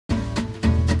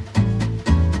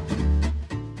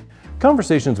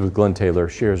Conversations with Glen Taylor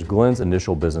shares Glen's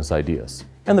initial business ideas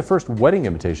and the first wedding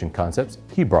invitation concepts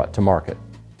he brought to market.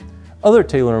 Other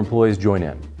Taylor employees join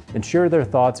in and share their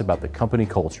thoughts about the company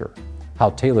culture, how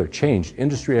Taylor changed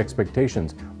industry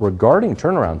expectations regarding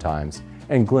turnaround times,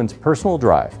 and Glen's personal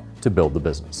drive to build the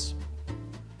business.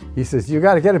 He says, "You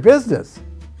got to get a business."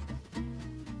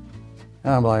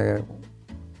 And I'm like,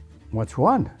 "Which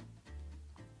one?"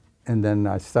 And then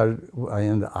I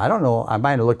don't know, I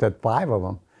might have looked at 5 of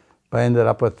them, but I ended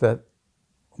up with that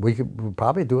we could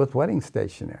probably do with wedding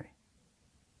stationery.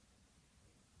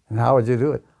 And how would you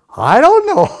do it? I don't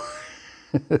know.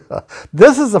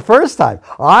 This is the first time.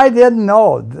 I didn't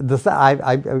know.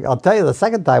 I'll tell you the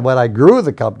second time when I grew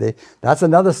the company, that's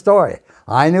another story.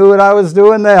 I knew what I was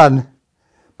doing then,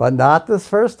 but not this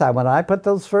first time. When I put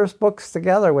those first books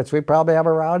together, which we probably have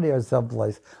around here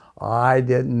someplace, I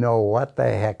didn't know what the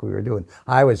heck we were doing.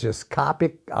 I was just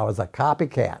I was a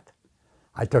copycat.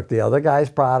 I took the other guy's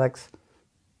products,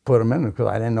 put them in, because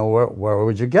I didn't know where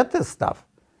would you get this stuff.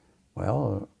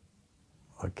 Well,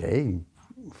 okay,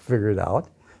 figure it out.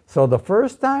 So the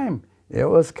first time it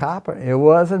was copper. It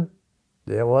wasn't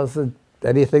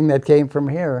anything that came from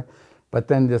here. But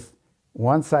then just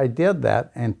once I did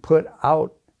that and put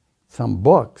out some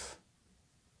books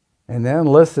and then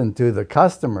listened to the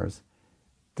customers,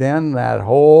 then that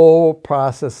whole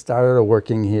process started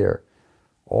working here.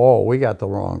 Oh, we got the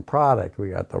wrong product,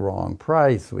 we got the wrong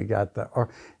price,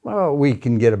 well, we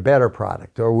can get a better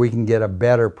product, or we can get a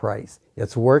better price.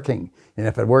 It's working. And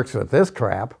if it works with this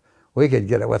crap, we could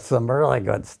get it with some really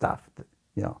good stuff.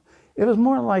 You know, it was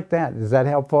more like that. Is that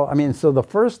helpful? I mean, so the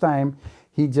first time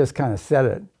he just kind of said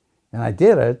it, and I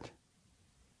did it,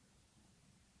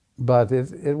 but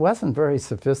it wasn't very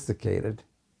sophisticated.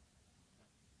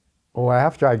 Well,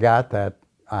 after I got that,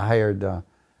 I hired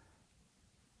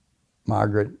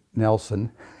Margaret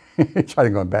Nelson, trying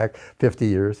to go back 50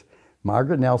 years.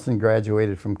 Margaret Nelson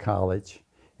graduated from college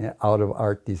out of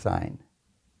art design.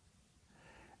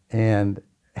 And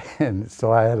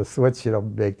so I had to switch, you know,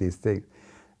 make these things.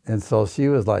 And so she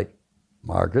was like,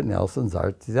 Margaret Nelson's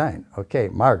art design. Okay,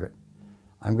 Margaret,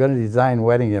 I'm going to design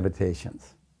wedding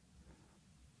invitations,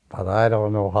 but I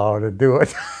don't know how to do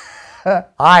it.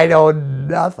 I know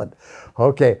nothing.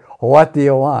 Okay, what do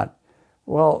you want?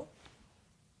 Well,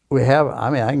 we have, I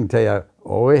mean, I can tell you,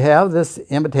 well, we have this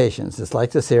invitations, just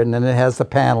like this here, and then it has the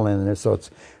panel in there, so it's,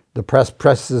 the press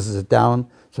presses it down,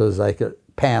 so it's like a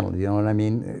panel, you know what I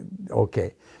mean?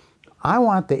 Okay. I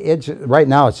want the edge, right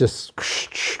now it's just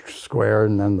square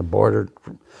and then the border.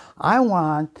 I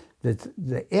want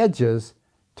the edges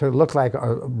to look like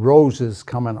roses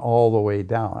coming all the way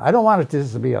down. I don't want it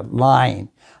just to be a line.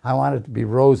 I want it to be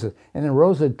roses. And then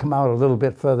roses would come out a little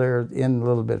bit further, in a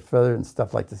little bit further and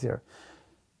stuff like this here.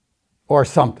 Or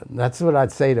something. That's what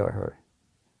I'd say to her.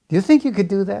 Do you think you could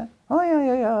do that? Oh,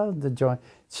 yeah, the joint.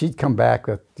 She'd come back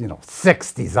with, you know,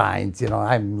 6 designs. You know,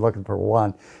 I'm looking for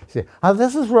one. She'd say, oh,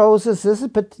 this is roses. This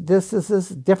is this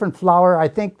different flower. I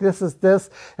think this is this,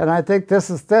 and I think this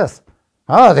is this.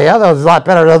 Oh, the other is a lot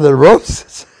better than the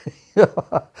roses.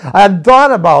 I hadn't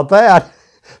thought about that.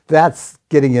 That's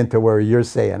getting into where you're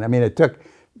saying. I mean, it took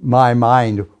my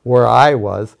mind where I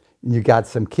was, and you got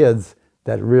some kids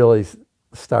that really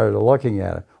started looking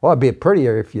at it. Well, it'd be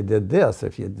prettier if you did this,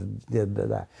 if you did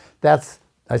that.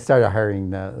 I started hiring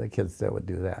the kids that would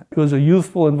do that. It was a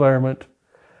youthful environment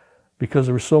because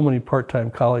there were so many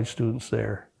part-time college students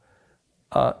there.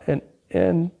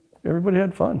 And everybody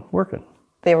had fun working.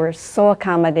 They were so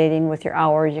accommodating with your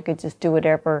hours. You could just do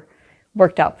whatever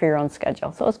worked out for your own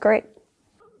schedule. So it was great.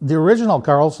 The original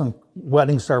Carlson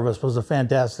Wedding Service was a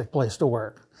fantastic place to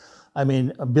work. I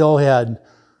mean, Bill had,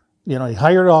 you know, he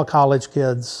hired all college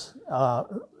kids.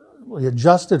 We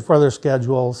adjusted for their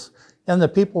schedules. And the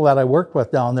people that I worked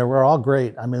with down there were all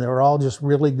great. I mean, they were all just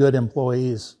really good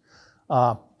employees.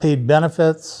 Paid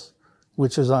benefits,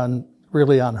 which is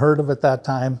really unheard of at that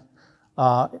time.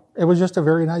 It was just a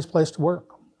very nice place to work.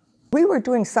 We were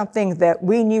doing something that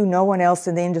we knew no one else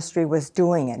in the industry was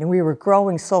doing it, and we were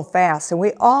growing so fast, and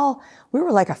we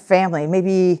were like a family,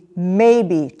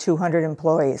 maybe 200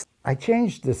 employees. I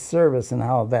changed the service and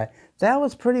how that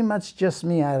was pretty much just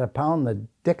me. I had to pound the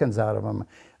dickens out of them.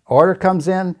 Order comes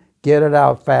in, get it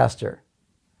out faster.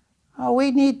 Oh,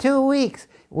 we need 2 weeks.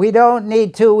 We don't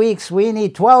need 2 weeks, we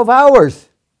need 12 hours.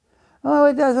 Oh,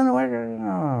 it doesn't work.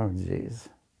 Oh, jeez.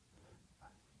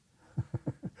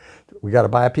 We got to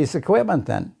buy a piece of equipment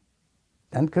then.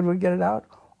 Then could we get it out?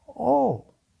 Oh,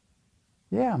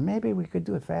 yeah, maybe we could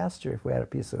do it faster if we had a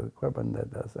piece of equipment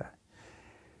that does that.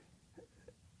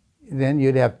 Then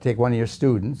you'd have to take one of your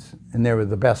students, and they were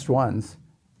the best ones,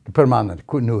 to put them on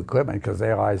the new equipment because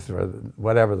they always were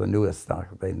whatever the newest stuff.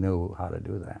 They knew how to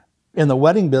do that. In the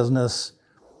wedding business,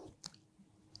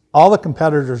 all the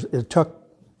competitors, it took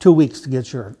 2 weeks to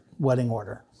get your wedding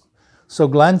order. So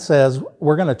Glen says,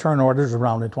 we're going to turn orders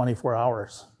around in 24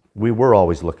 hours. We were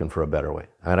always looking for a better way.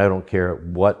 And I don't care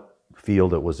what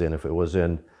field it was in, if it was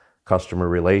in customer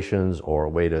relations or a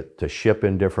way to ship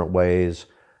in different ways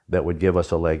that would give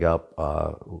us a leg up.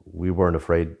 We weren't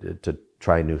afraid to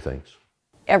try new things.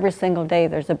 Every single day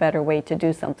there's a better way to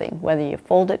do something, whether you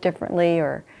fold it differently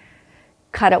or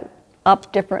cut it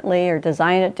up differently or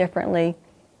design it differently.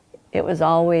 It was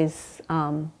always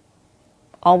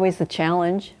a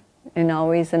challenge and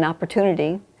always an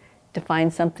opportunity to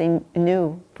find something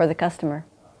new for the customer.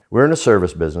 We're in a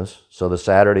service business, so the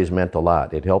Saturdays meant a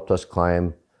lot. It helped us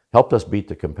beat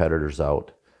the competitors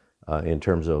out in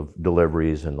terms of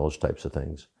deliveries and those types of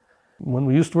things. When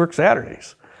we used to work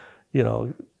Saturdays, you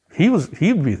know,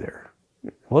 he'd be there.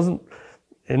 It wasn't,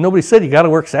 and nobody said you got to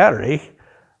work Saturday,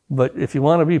 but if you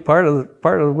want to be part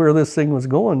of where this thing was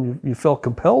going, you felt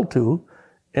compelled to,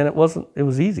 and it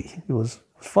was easy. It was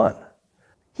fun.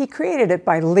 He created it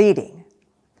by leading.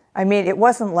 I mean, it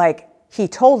wasn't like he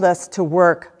told us to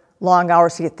work long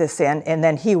hours to get this in, and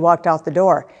then he walked out the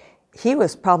door. He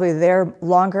was probably there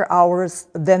longer hours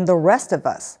than the rest of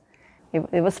us.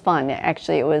 It was fun.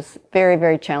 Actually, it was very,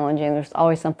 very challenging. There's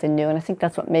always something new, and I think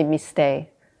that's what made me stay.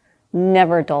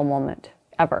 Never a dull moment,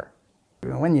 ever.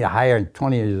 When you hire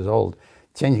 20 years old,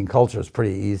 changing culture is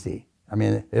pretty easy. I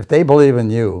mean, if they believe in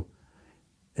you,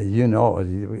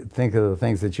 you think of the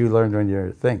things that you learned when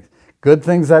you're good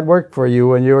things that worked for you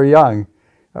when you were young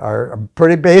are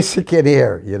pretty basic in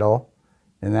here, you know,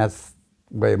 and that's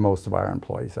the way most of our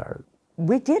employees are.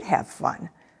 We did have fun.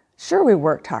 Sure, we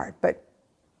worked hard, but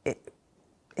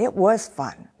it was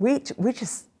fun.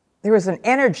 There was an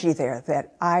energy there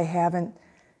that I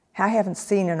haven't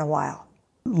seen in a while.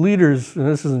 Leaders, and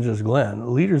this isn't just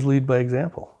Glen, leaders lead by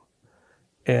example.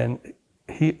 And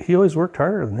he always worked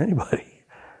harder than anybody.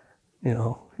 You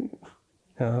know,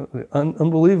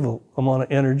 unbelievable amount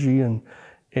of energy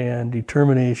and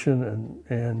determination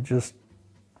and just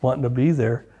wanting to be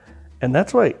there. And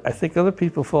that's why I think other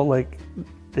people felt like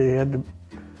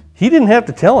he didn't have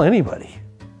to tell anybody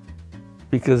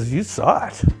because you saw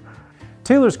it.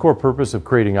 Taylor's core purpose of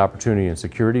creating opportunity and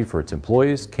security for its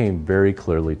employees came very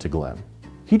clearly to Glen.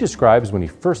 He describes when he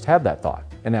first had that thought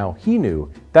and how he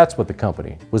knew that's what the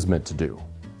company was meant to do.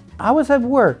 I was at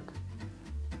work,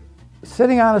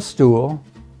 sitting on a stool.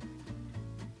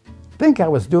 I think I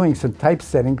was doing some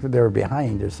typesetting because they were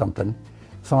behind or something.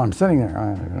 So I'm sitting there,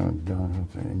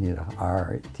 I need a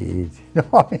R-T,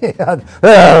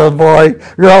 oh boy,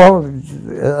 you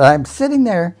know, I'm sitting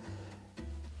there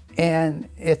and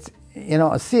it's, you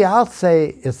know, see, I'll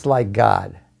say it's like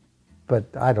God, but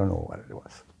I don't know what it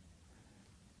was.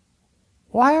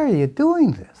 Why are you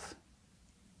doing this?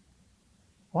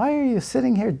 Why are you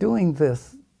sitting here doing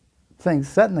this thing,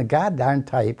 setting the goddamn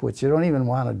type, which you don't even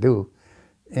want to do,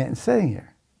 and sitting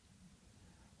here?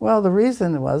 Well, the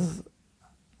reason was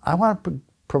I want to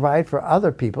provide for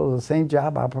other people the same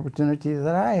job opportunity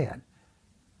that I had.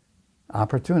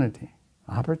 Opportunity,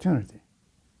 opportunity,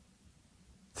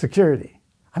 security.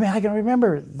 I mean, I can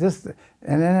remember this,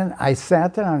 and then I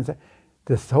sat there and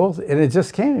and it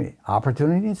just came to me,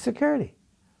 opportunity and security.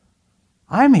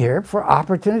 I'm here for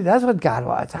opportunity. That's what God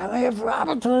wants. I'm here for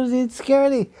opportunity and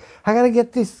security. I got to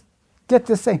get this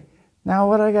thing. Now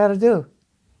what do I got to do?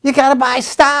 You got to buy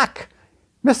stock.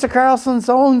 Mr. Carlson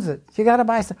owns it. You got to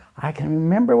buy stock. I can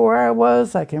remember where I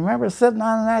was. I can remember sitting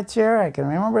on that chair. I can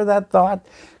remember that thought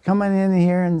coming in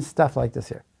here and stuff like this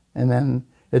here. And then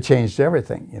it changed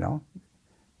everything, you know.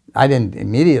 I didn't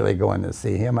immediately go in to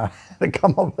see him. I had to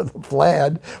come up with a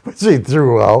plan, which he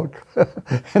threw out,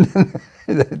 and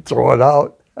then throw it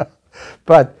out.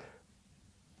 But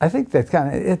I think that's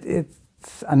kind of,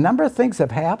 it's a number of things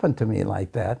have happened to me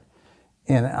like that.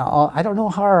 And I don't know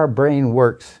how our brain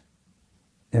works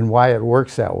and why it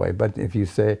works that way. But if you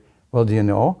say, well, do you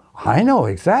know? I know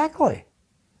exactly.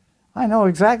 I know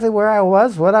exactly where I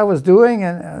was, what I was doing,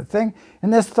 and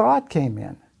and this thought came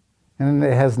in. And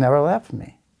it has never left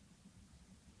me.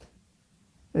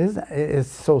 It's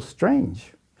so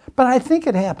strange. But I think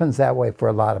it happens that way for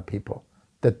a lot of people.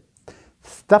 That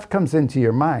stuff comes into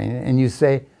your mind and you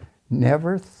say,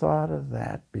 never thought of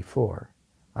that before.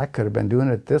 I could have been doing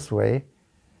it this way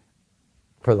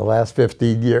for the last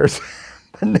 15 years,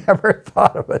 but never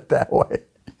thought of it that way.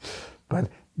 But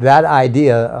that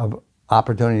idea of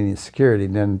opportunity and security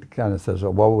then kind of says,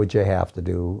 well, what would you have to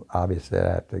do? Obviously, I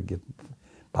have to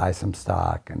buy some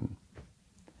stock, and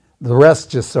the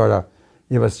rest just sort of,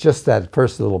 It was just that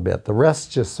first little bit. The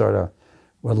rest just sort of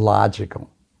was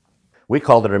logical. We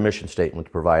called it our mission statement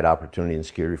to provide opportunity and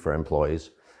security for employees.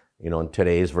 You know, in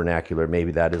today's vernacular,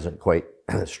 maybe that isn't quite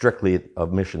strictly a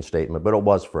mission statement, but it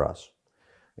was for us.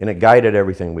 And it guided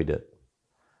everything we did.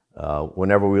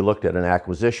 Whenever we looked at an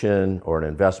acquisition or an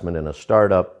investment in a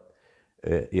startup,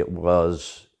 it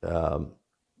was,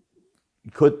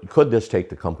 could this take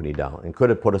the company down? And could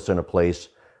it put us in a place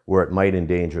where it might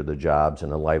endanger the jobs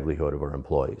and the livelihood of our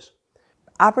employees?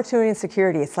 Opportunity and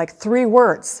security, it's like 3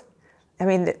 words. I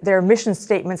mean, there are mission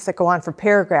statements that go on for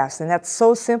paragraphs, and that's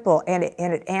so simple, and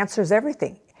it answers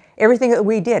everything. Everything that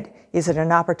we did. Is it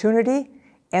an opportunity?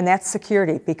 And that's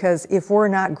security, because if we're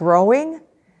not growing,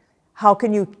 how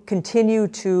can you continue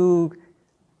to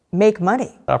make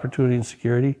money? Opportunity and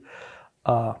security.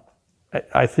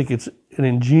 I think it's an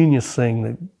ingenious thing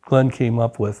that Glenn came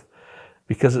up with,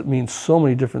 because it means so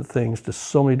many different things to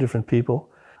so many different people.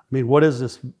 I mean, what is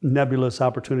this nebulous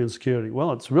opportunity and security?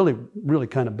 Well, it's really, really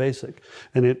kind of basic.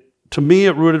 And to me,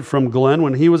 it rooted from Glenn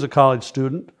when he was a college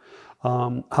student,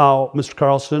 how Mr.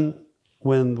 Carlson,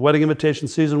 when the wedding invitation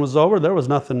season was over, there was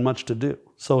nothing much to do.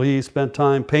 So he spent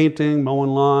time painting,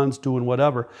 mowing lawns, doing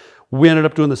whatever. We ended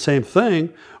up doing the same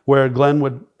thing, where Glen,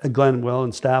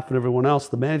 and staff and everyone else,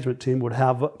 the management team, would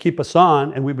keep us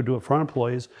on, and we would do it for our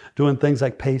employees, doing things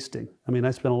like pasting. I mean,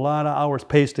 I spent a lot of hours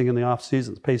pasting in the off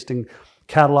seasons, pasting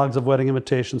catalogs of wedding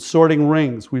invitations, sorting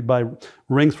rings. We'd buy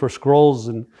rings for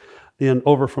scrolls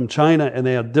over from China, and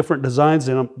they had different designs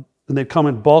in them, and they'd come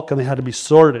in bulk, and they had to be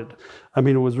sorted. I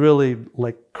mean, it was really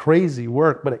like crazy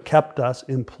work, but it kept us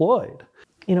employed.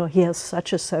 You know, he has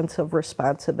such a sense of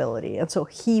responsibility, and so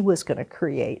he was going to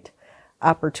create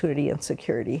opportunity and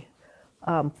security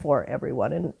for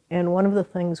everyone. And one of the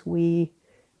things we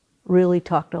really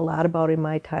talked a lot about in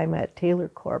my time at Taylor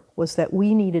Corp was that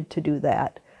we needed to do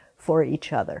that for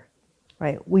each other,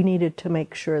 right? We needed to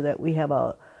make sure that we have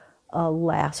a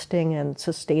lasting and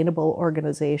sustainable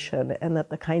organization, and that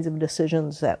the kinds of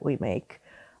decisions that we make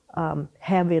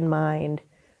have in mind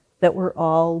that we're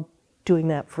all doing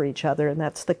that for each other, and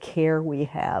that's the care we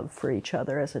have for each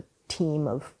other as a team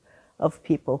of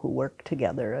people who work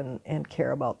together and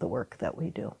care about the work that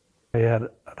we do. I had an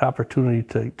opportunity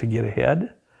to get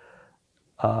ahead.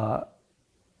 I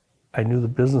knew the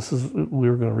businesses we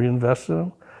were going to reinvest in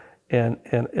them,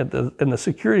 and the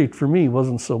security for me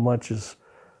wasn't so much as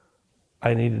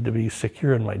I needed to be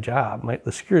secure in my job.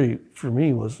 The security for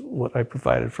me was what I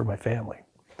provided for my family,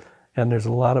 and there's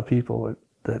a lot of people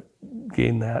that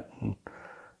gain that, and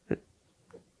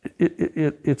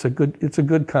it's a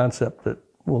good concept that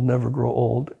will never grow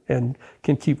old and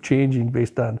can keep changing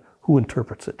based on who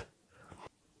interprets it.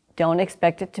 Don't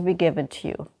expect it to be given to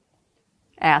you.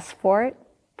 Ask for it,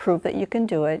 prove that you can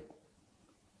do it,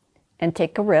 and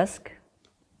take a risk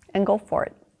and go for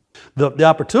it. The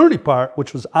opportunity part,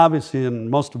 which was obviously in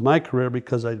most of my career,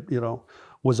 because I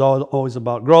was always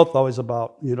about growth, always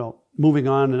about moving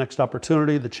on to the next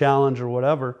opportunity, the challenge or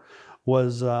whatever,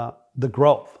 was the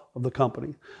growth of the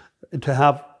company. To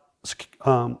have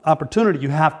opportunity, you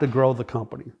have to grow the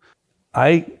company.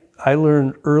 I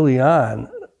learned early on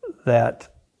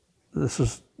that this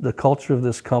is the culture of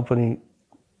this company,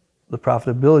 the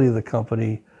profitability of the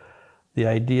company, the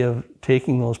idea of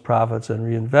taking those profits and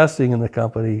reinvesting in the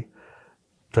company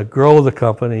to grow the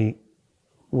company,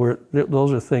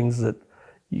 those are things that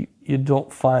you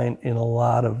don't find in a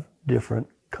lot of different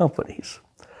companies.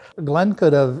 Glenn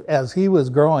could have, as he was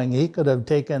growing, he could have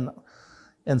taken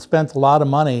and spent a lot of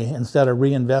money instead of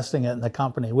reinvesting it in the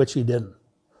company, which he didn't.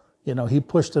 He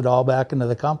pushed it all back into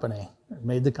the company,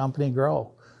 made the company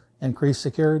grow, increased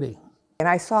security. And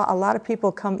I saw a lot of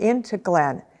people come into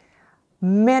Glen,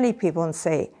 many people, and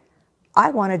say, I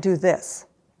want to do this.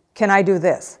 Can I do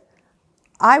this?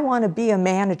 I want to be a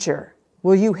manager.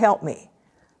 Will you help me?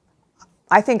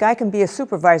 I think I can be a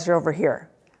supervisor over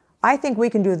here. I think we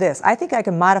can do this. I think I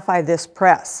can modify this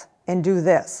press and do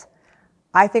this.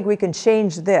 I think we can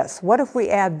change this. What if we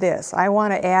add this? I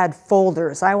want to add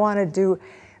folders. I want to do,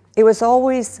 it was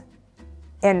always,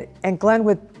 and Glenn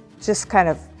would just kind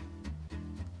of,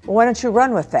 why don't you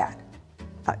run with that?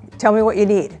 Tell me what you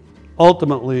need.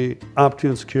 Ultimately, opportunity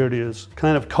and security is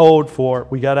kind of code for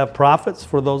we got to have profits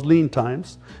for those lean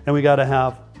times, and we got to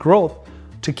have growth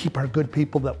to keep our good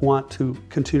people that want to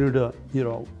continue to,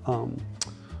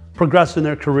 progress in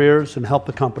their careers and help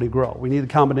the company grow. We need a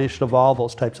combination of all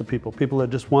those types of people. People that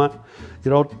just want,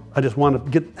 I just want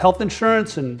to get health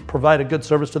insurance and provide a good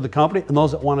service to the company, and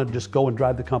those that want to just go and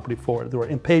drive the company forward. They were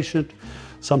impatient,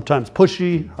 sometimes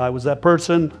pushy. I was that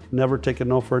person, never taking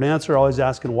no for an answer, always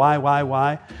asking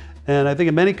why. And I think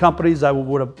in many companies I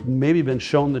would have maybe been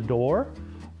shown the door,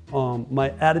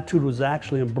 my attitude was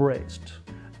actually embraced.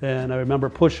 And I remember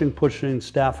pushing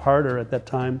staff harder at that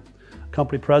time,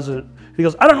 company president. He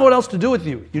goes, I don't know what else to do with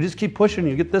you. You just keep pushing,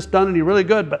 you get this done and you're really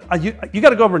good, but you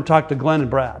got to go over and talk to Glen and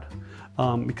Brad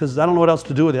because I don't know what else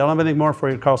to do with you. I don't have anything more for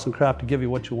you at Carlson Craft to give you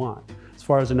what you want as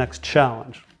far as the next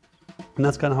challenge. And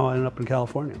that's kind of how I ended up in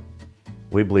California.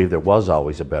 We believe there was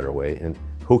always a better way, and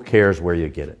who cares where you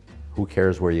get it? Who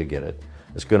cares where you get it?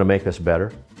 It's going to make us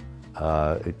better.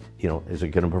 You know, is it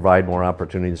going to provide more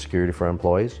opportunity and security for our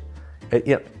employees?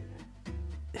 You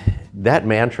know, that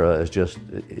mantra is just,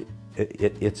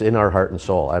 it's in our heart and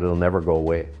soul. It'll never go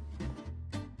away.